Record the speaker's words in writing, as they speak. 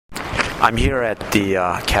I'm here at the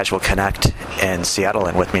Casual Connect in Seattle,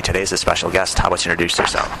 and with me today is a special guest. How about you introduce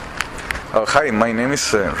yourself? Hi, my name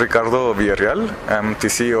is Ricardo Villarreal. I'm the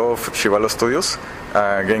CEO of Chivalo Studios,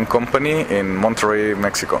 a game company in Monterrey,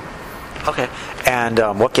 Mexico. Okay. And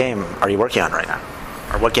what game are you working on right now?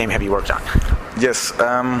 Or what game have you worked on? Yes.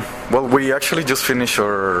 Well, we actually just finished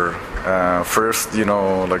our first,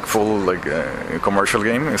 full commercial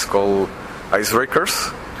game. It's called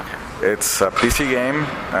Icebreakers. It's a PC game,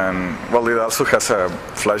 and well, it also has a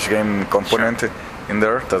flash game component in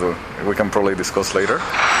there that we can probably discuss later.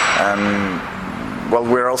 And well,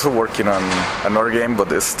 we're also working on another game,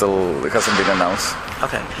 but it hasn't been announced.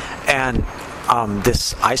 Okay. And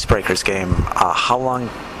this Icebreakers game, how long?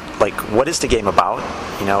 What is the game about?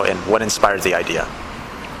 And what inspired the idea?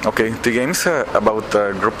 Okay, the game's about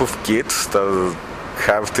a group of kids that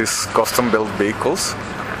have these custom-built vehicles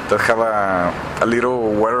that have a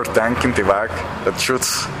little water tank in the back that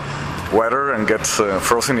shoots water and gets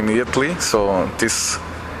frozen immediately. So this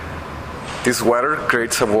water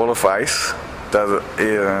creates a wall of ice that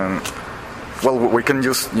we can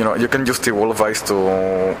use. You can use the wall of ice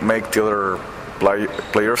to make the other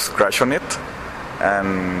players crash on it.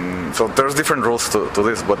 And so there's different rules to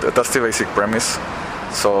this, but that's the basic premise.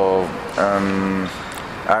 So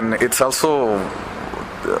and it's also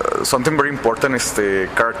something very important is the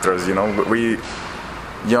characters. A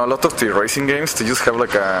lot of the racing games they just have the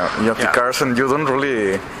cars, and you don't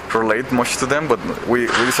really relate much to them. But we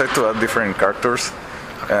decided to add different characters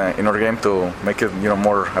in our game to make it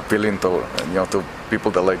more appealing to to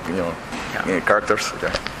people that like characters.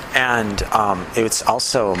 Yeah. And it's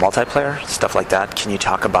also multiplayer, stuff like that. Can you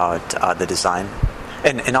talk about the design?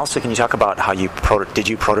 And also, can you talk about how did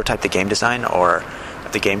you prototype the game design or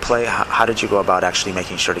the gameplay? How did you go about actually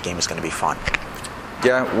making sure the game is going to be fun?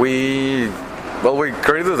 Yeah, we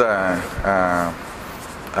created a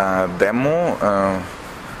demo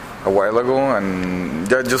a while ago, and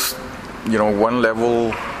just one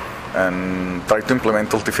level, and tried to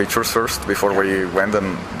implement all the features first before we went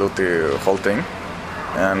and do the whole thing.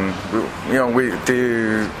 And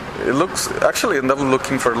it looks actually ended up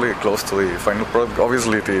looking fairly close to the final product.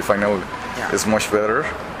 Obviously, the final is much better.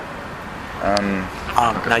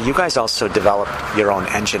 Now, you guys also developed your own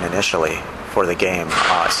engine initially for the game.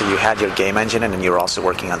 So you had your game engine, and then you were also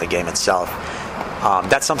working on the game itself.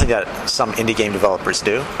 That's something that some indie game developers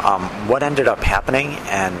do. What ended up happening,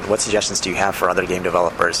 and what suggestions do you have for other game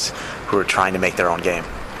developers who are trying to make their own game?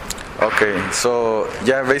 Okay, so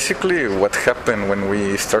basically what happened when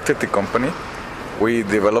we started the company, we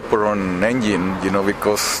developed our own engine,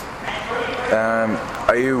 because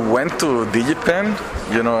I went to DigiPen,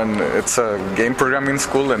 and it's a game programming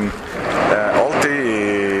school, and all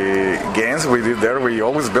the games we did there, we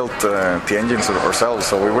always built the engines ourselves,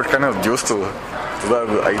 so we were kind of used to that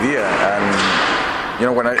idea.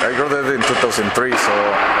 And when I graduated in 2003, so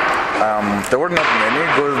there were not many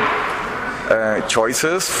good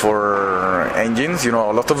choices for engines. A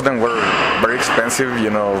lot of them were very expensive,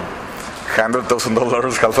 $100,000,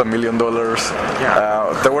 $500,000.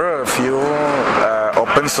 Yeah. There were a few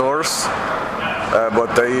open source,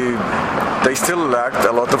 but they still lacked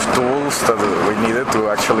a lot of tools that we needed to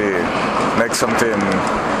actually make something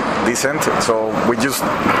decent. So we just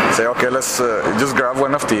say, okay, let's just grab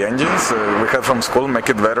one of the engines we had from school, make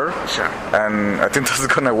it better. Sure. And I think that's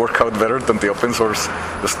gonna work out better than the open source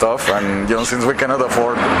stuff. And since we cannot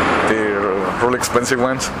afford the really expensive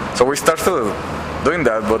ones, so we started doing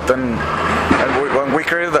that. But then when we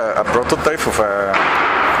created a prototype of a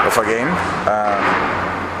game.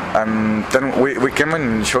 And then we came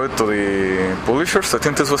and showed it to the publishers. I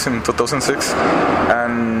think this was in 2006,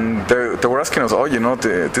 and they were asking us,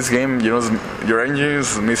 this game, your engine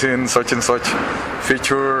is missing such and such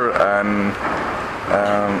feature, and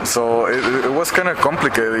so it was kind of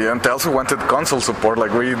complicated. And they also wanted console support.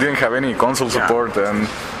 We didn't have any console support, and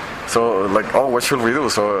so what should we do?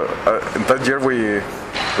 So in that year we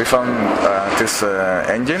found this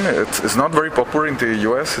engine. It's not very popular in the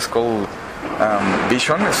US. It's called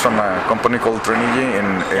Vision. Is from a company called Trinergy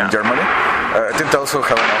in Germany. I think they also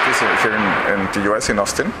have an office here in the US in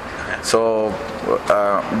Austin. Okay. So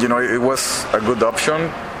it was a good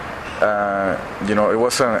option. It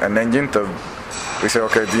was an engine that we say,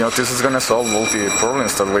 okay, this is gonna solve all the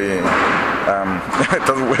problems that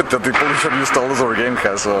that the publisher used all our game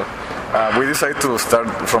has. So we decided to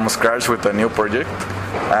start from scratch with a new project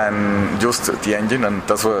and just the engine, and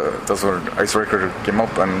that's where Icebreaker came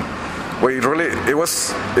up. And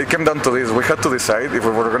it came down to this. We had to decide if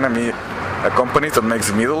we were gonna a company that makes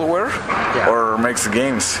middleware or makes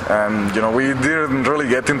games. And we didn't really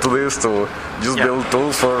get into this to just build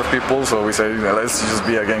tools for people. So we say let's just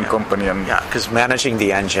be a game company. And because managing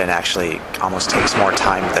the engine actually almost takes more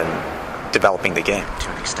time than developing the game to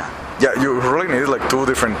an extent. Yeah, you really need like two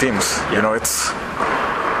different teams.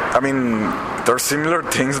 They're similar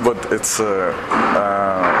things, but it's two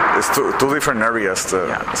different areas.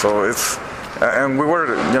 So it's and we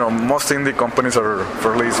were, most indie companies are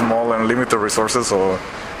fairly small and limited resources. So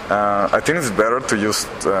I think it's better to just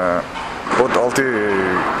put all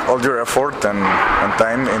your effort and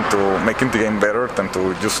time into making the game better than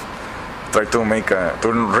to just try to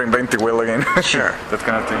reinvent the wheel again. Sure. That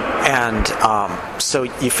kind of thing. And so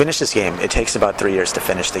you finish this game. It takes about 3 years to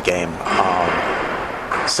finish the game.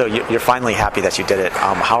 So you're finally happy that you did it.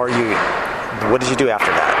 What did you do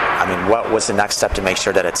after that? What was the next step to make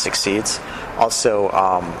sure that it succeeds? Also,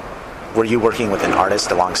 were you working with an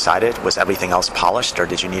artist alongside it? Was everything else polished, or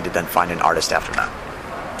did you need to then find an artist after that?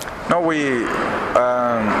 No,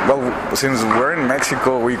 since we're in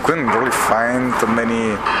Mexico, we couldn't really find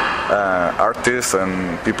many artists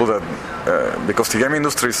and people that, because the game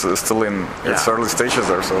industry is still in its early stages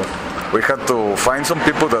there, so we had to find some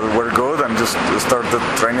people that were good and just started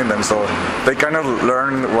training them, so they kind of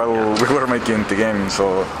learned while we were making the game.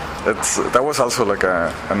 So that was also like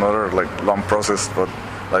another long process, but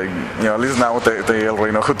at least now they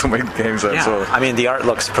already know how to make games. Yeah. So the art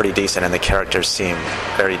looks pretty decent and the characters seem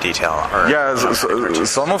very detailed.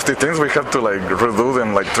 Some of the things we had to redo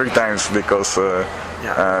them 3 times because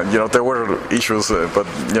there were issues, but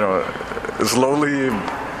slowly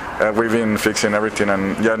we've been fixing everything,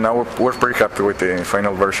 and now we're pretty happy with the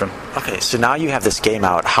final version. Okay, so now you have this game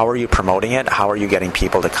out. How are you promoting it? How are you getting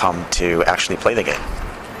people to come to actually play the game?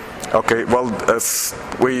 Okay, well,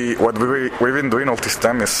 what we've been doing all this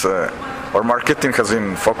time is our marketing has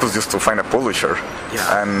been focused just to find a publisher,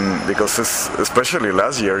 and because especially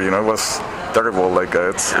last year, it was terrible.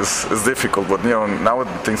 It's difficult, but now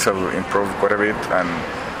things have improved quite a bit, and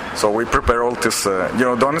so we prepare all this.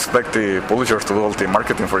 Don't expect the publishers to do all the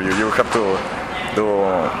marketing for you. You have to do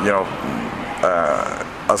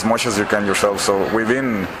as much as you can yourself. So we've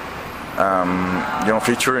been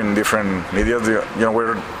featuring different media.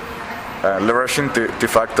 We're leveraging the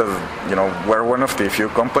fact that we're one of the few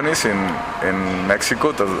companies in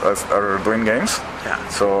Mexico that are doing games.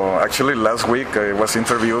 So actually last week I was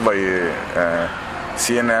interviewed by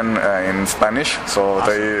CNN in Spanish. So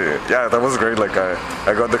awesome. That was great.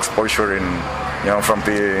 I got exposure from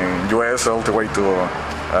the US all the way to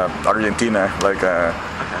Argentina,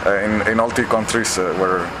 in all the countries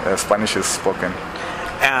where Spanish is spoken.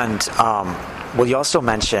 And well, you also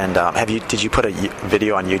mentioned, did you put a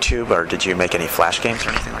video on YouTube, or did you make any Flash games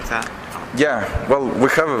or anything like that? Yeah, well, we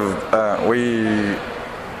have,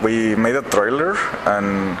 we made a trailer,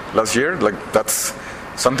 and last year, that's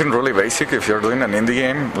something really basic. If you're doing an indie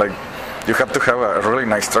game, you have to have a really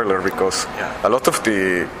nice trailer, because a lot of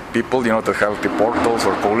the people, that have the portals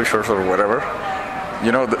or publishers or whatever,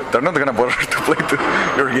 they're not gonna bother to play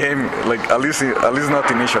your game, at least not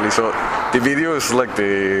initially. So the video is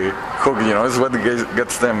the hook, is what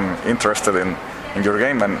gets them interested in your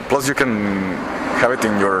game, and plus you can have it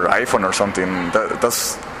in your iPhone or something.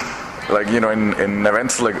 That's in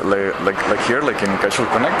events like here, in Casual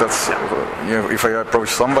Connect. That's if I approach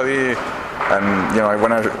somebody and I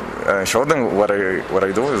want to show them what I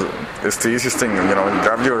do, is the easiest thing.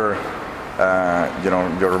 Grab your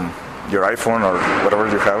your iPhone or whatever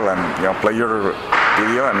you have, and play your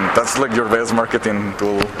video, and that's your best marketing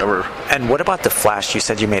tool ever. And what about the Flash? You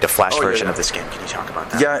said you made a Flash version of this game. Can you talk about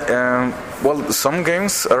that? Yeah, well, some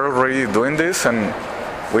games are already doing this, and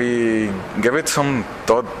we give it some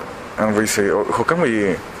thought, and we say, how can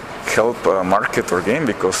we help market our game,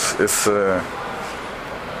 because it's in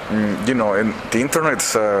the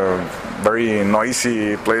internet's a very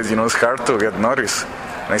noisy place. It's hard to get noticed.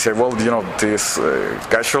 And I say, well, these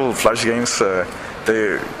casual Flash games,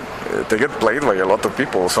 they get played by a lot of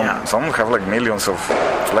people. Some have millions of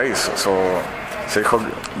plays. So say,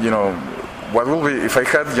 what will be if I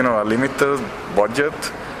had a limited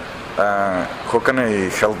budget? How can I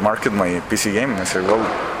help market my PC game? I say, well,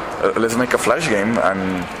 let's make a Flash game,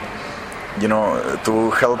 and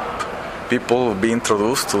to help people be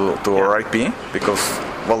introduced to our IP, because,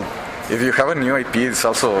 well, if you have a new IP, it's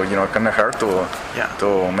also kind of hard to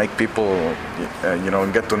make people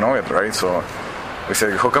get to know it, right? So we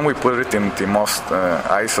say, how can we put it in the most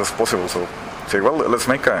eyes as possible? So say, well, let's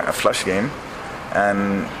make a Flash game,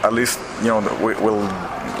 and at least we'll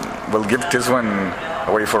give this one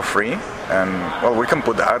away for free, and well, we can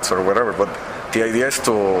put ads or whatever, but the idea is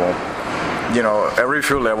to every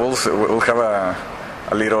few levels we'll have a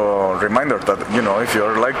little reminder that, if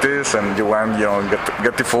you're like this and you want,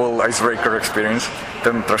 get the full Icebreaker experience,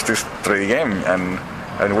 then trust this 3D game.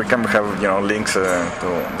 And we can have, links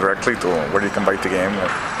directly to where you can buy the game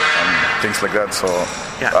and things like that. So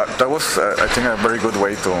that was, I think, a very good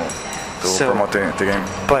way to promote the game.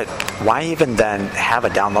 But why even then have a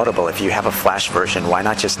downloadable if you have a Flash version? Why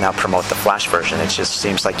not just now promote the Flash version? It just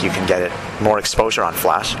seems like you can get it more exposure on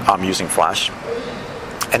Flash, using Flash,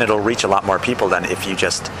 and it'll reach a lot more people than if you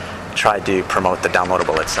just tried to promote the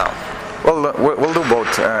downloadable itself. Well, we'll do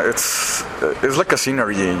both. It's like a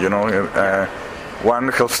synergy, one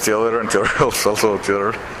helps the other and the other helps also the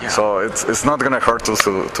other. Yeah. So it's not gonna hurt us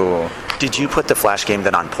to. Did you put the Flash game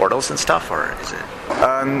then on portals and stuff, or is it?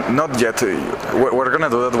 Not yet. We're gonna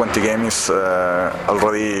do that when the game is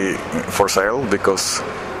already for sale, because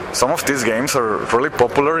some of these games are really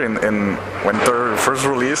popular in when they're first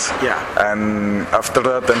release. Yeah. And after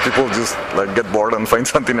that, then people just get bored and find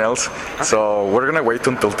something else. Okay. So we're gonna wait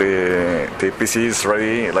until the PC is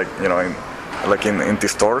ready, in the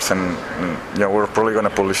stores, and we're probably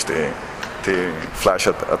gonna publish the Flash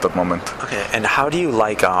at that moment. Okay. And how do you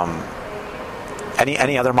like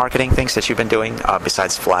any other marketing things that you've been doing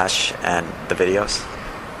besides Flash and the videos?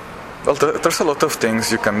 Well, there's a lot of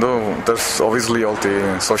things you can do. There's obviously all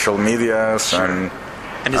the social medias. Sure.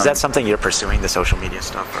 And is that something you're pursuing, the social media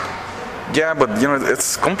stuff? Yeah, but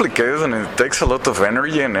it's complicated and it takes a lot of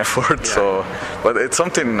energy and effort. Yeah. So, but it's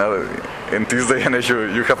something in this day and age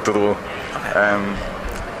you have to do. Okay.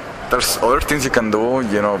 There's other things you can do.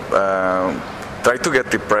 Try to get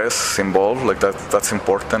the press involved. That's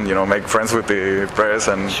important. Make friends with the press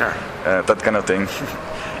and sure. That kind of thing.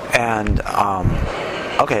 And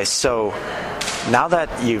okay, so now that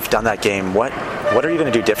you've done that game, what are you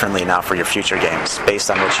going to do differently now for your future games, based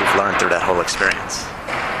on what you've learned through that whole experience?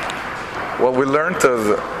 Well, we learned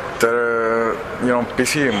that the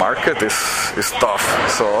PC market is tough,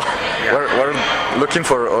 so yeah. we're looking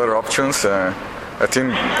for other options. I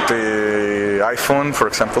think the iPhone, for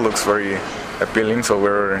example, looks very appealing, so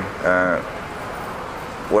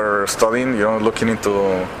we're studying, looking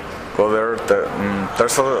into other.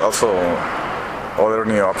 There's also other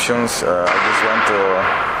new options. I just went to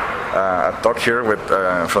a talk here with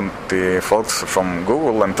from the folks from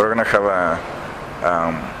Google, and they're gonna have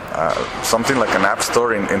something like an app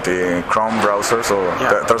store in the Chrome browser. So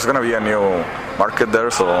yeah. There's gonna be a new market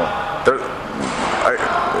there. So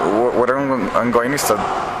what I'm going is that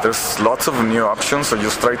there's lots of new options. So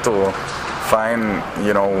just try to find,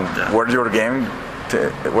 where do you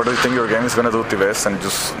think your game is gonna do the best, and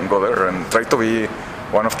just go there and try to be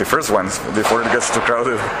one of the first ones before it gets too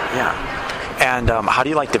crowded. Yeah. And how do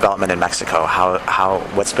you like development in Mexico?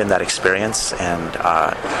 What's been that experience? And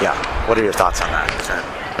what are your thoughts on that?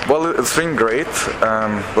 Well, it's been great,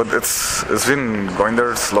 but it's been going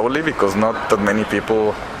there slowly because not that many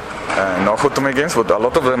people know how to make games, but a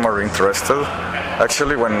lot of them are interested.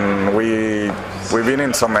 Actually, when we've been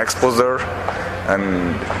in some expos there,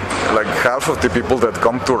 and half of the people that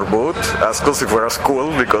come to our booth ask us if we're a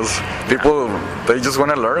school, because they just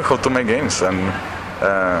want to learn how to make games, and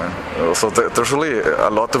so there's really a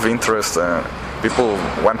lot of interest. People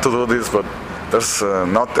want to do this, but there's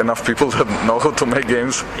not enough people that know how to make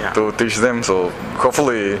games to teach them. So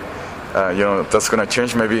hopefully, that's going to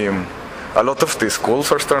change. Maybe a lot of the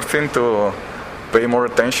schools are starting to pay more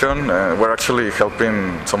attention. We're actually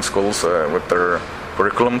helping some schools with their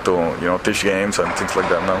curriculum to teach games and things like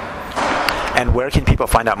that now. And where can people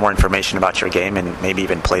find out more information about your game and maybe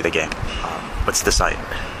even play the game? What's the site?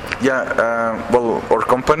 Yeah, well, our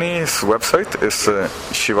company's website is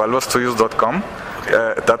xibalbastudios.com.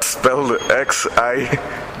 That's spelled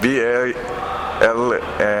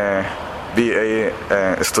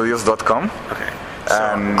XIBALBA studios.com. Okay. So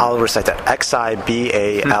I'll recite that.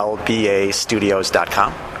 XIBALBA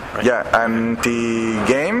studios.com. Right. Yeah, and the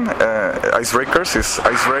game, Icebreakers, is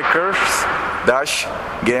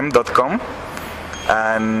icebreakers-game.com.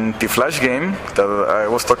 And the Flash game that I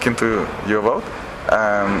was talking to you about,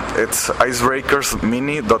 it's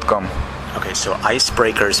icebreakersmini.com. Okay, so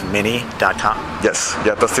icebreakersmini.com? Yes,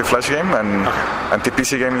 yeah, that's the Flash game, and the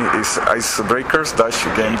PC game is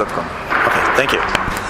icebreakers-game.com. Okay, thank you.